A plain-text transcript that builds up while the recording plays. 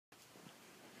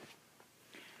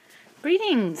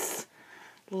Greetings!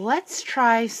 Let's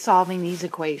try solving these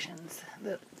equations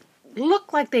that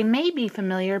look like they may be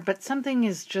familiar, but something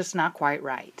is just not quite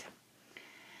right.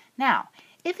 Now,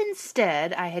 if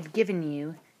instead I had given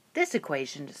you this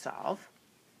equation to solve,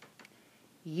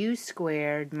 u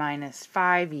squared minus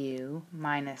 5u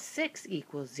minus 6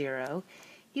 equals 0,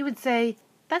 you would say,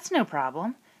 that's no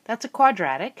problem. That's a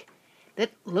quadratic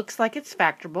that looks like it's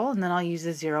factorable, and then I'll use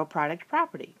the zero product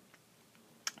property.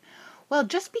 Well,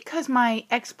 just because my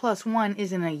x plus 1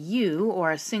 isn't a u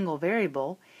or a single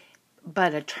variable,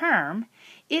 but a term,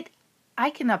 I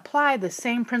can apply the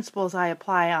same principles I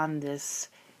apply on this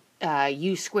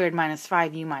u squared minus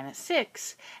 5u minus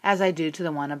 6 as I do to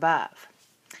the one above.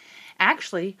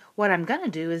 Actually, what I'm going to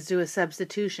do is do a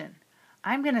substitution.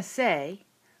 I'm going to say,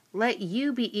 let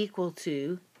u be equal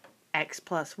to x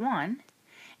plus 1,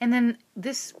 and then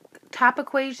this top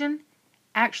equation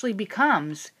actually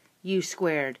becomes u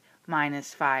squared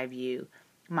minus 5u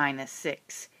minus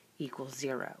 6 equals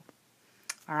 0.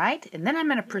 Alright, and then I'm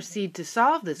going to proceed to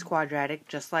solve this quadratic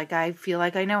just like I feel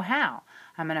like I know how.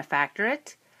 I'm going to factor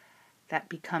it. That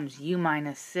becomes u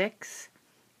minus 6,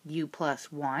 u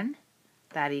plus 1.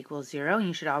 That equals 0. And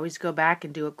you should always go back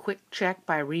and do a quick check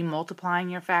by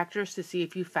remultiplying your factors to see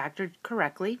if you factored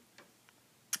correctly.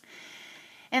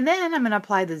 And then I'm going to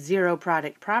apply the zero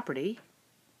product property,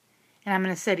 and I'm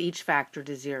going to set each factor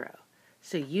to 0.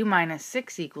 So u minus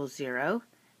 6 equals 0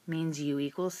 means u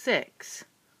equals 6.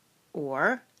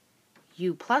 Or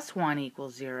u plus 1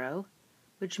 equals 0,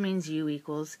 which means u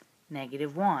equals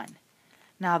negative 1.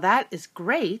 Now that is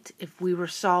great if we were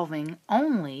solving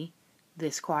only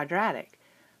this quadratic,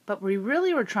 but we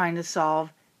really were trying to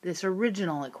solve this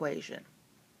original equation.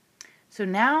 So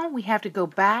now we have to go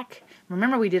back.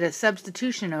 Remember, we did a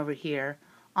substitution over here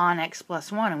on x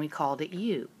plus 1 and we called it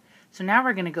u. So now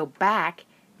we're going to go back,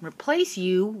 replace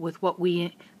u with what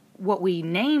we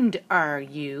named our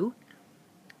u,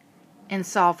 and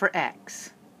solve for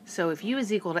x. So if u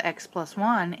is equal to x plus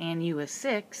 1 and u is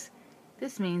 6,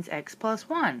 this means x plus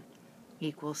 1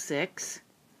 equals 6,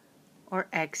 or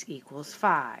x equals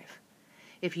 5.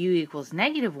 If u equals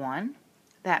negative 1,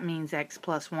 that means x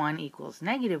plus 1 equals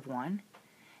negative 1,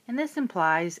 and this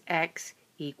implies x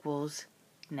equals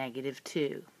negative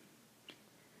 2.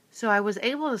 So I was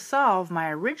able to solve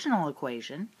my original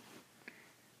equation,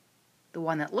 the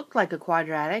one that looked like a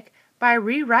quadratic, by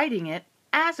rewriting it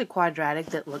as a quadratic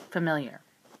that looked familiar.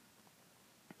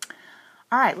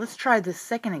 Alright, let's try this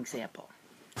second example.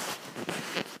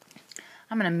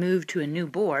 I'm going to move to a new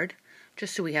board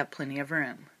just so we have plenty of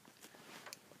room.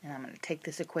 And I'm going to take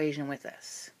this equation with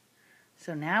us.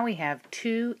 So now we have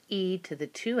 2e to the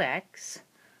 2x.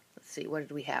 Let's see, what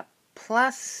did we have?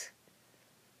 Plus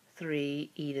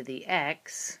 3e to the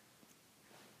x,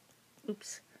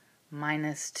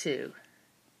 minus 2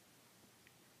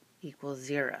 equals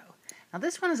 0. Now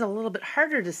this one is a little bit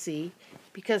harder to see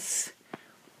because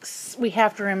we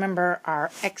have to remember our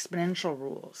exponential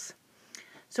rules.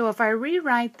 So if I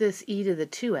rewrite this e to the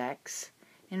 2x,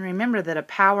 and remember that a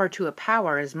power to a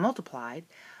power is multiplied,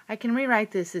 I can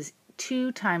rewrite this as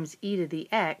 2 times e to the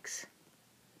x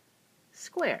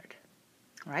squared.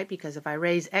 Right? Because if I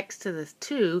raise x to the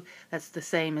 2, that's the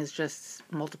same as just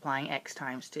multiplying x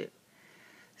times 2.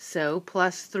 So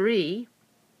plus 3,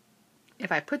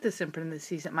 if I put this in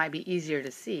parentheses it might be easier to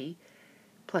see,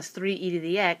 plus 3e to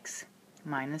the x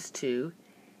minus 2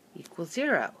 equals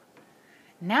 0.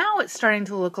 Now it's starting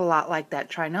to look a lot like that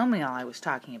trinomial I was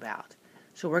talking about.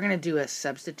 So we're going to do a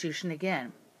substitution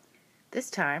again.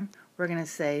 This time we're going to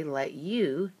say let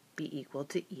u be equal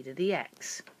to e to the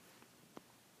x.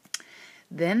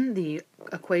 Then the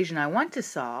equation I want to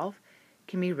solve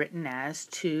can be written as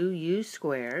 2u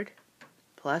squared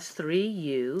plus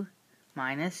 3u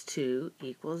minus 2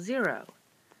 equals 0.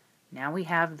 Now we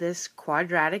have this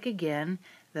quadratic again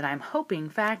that I'm hoping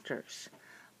factors.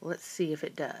 Let's see if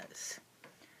it does.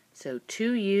 So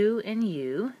 2u and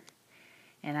u,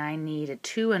 and I need a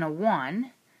 2 and a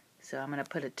 1, so I'm going to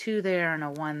put a 2 there and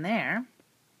a 1 there.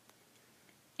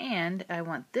 And I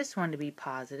want this one to be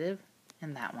positive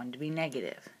and that one to be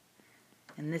negative.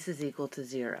 And this is equal to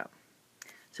 0.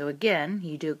 So again,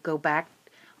 you go back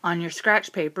on your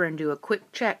scratch paper and do a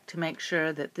quick check to make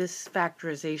sure that this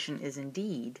factorization is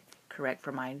indeed correct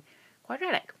for my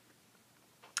quadratic.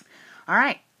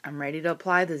 Alright, I'm ready to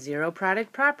apply the zero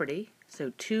product property. So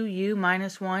 2u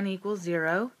minus 1 equals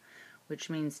 0,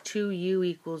 which means 2u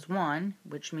equals 1,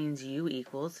 which means u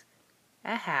equals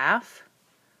a half,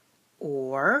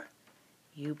 or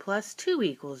u plus 2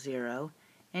 equals 0,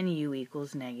 and u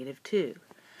equals negative 2.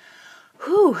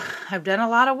 Whew, I've done a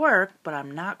lot of work, but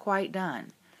I'm not quite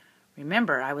done.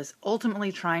 Remember, I was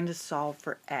ultimately trying to solve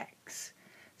for x. x.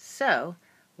 So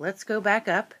let's go back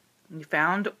up.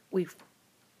 We've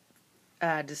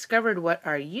discovered what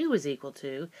our u is equal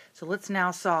to, so let's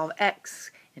now solve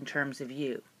x in terms of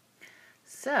u.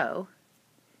 So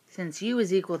since u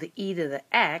is equal to e to the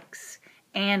x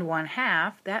and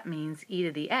 1/2, that means e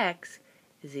to the x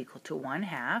is equal to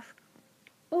 1/2,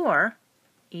 or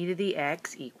e to the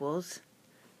x equals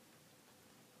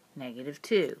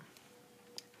 -2.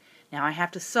 Now I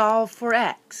have to solve for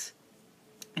x,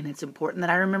 and it's important that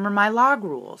I remember my log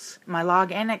rules, my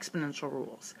log and exponential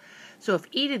rules. So if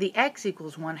e to the x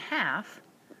equals 1/2,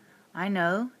 I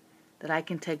know that I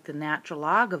can take the natural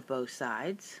log of both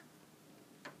sides,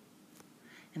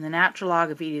 and the natural log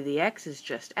of e to the x is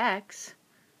just x,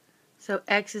 so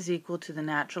x is equal to the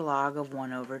natural log of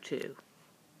 1/2.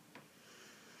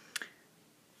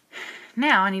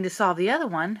 Now I need to solve the other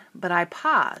one, but I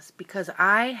pause because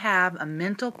I have a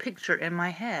mental picture in my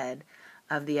head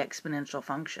of the exponential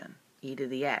function, e to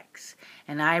the x,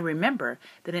 and I remember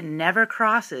that it never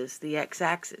crosses the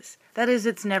x-axis. That is,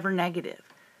 it's never negative.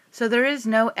 So there is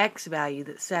no x value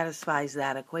that satisfies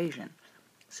that equation.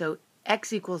 So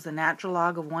x equals the natural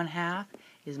log of 1/2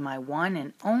 is my one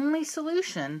and only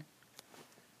solution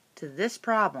to this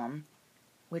problem,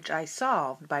 which I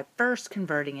solved by first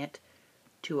converting it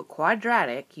to a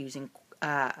quadratic using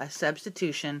a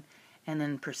substitution and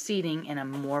then proceeding in a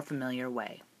more familiar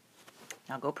way.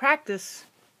 Now go practice.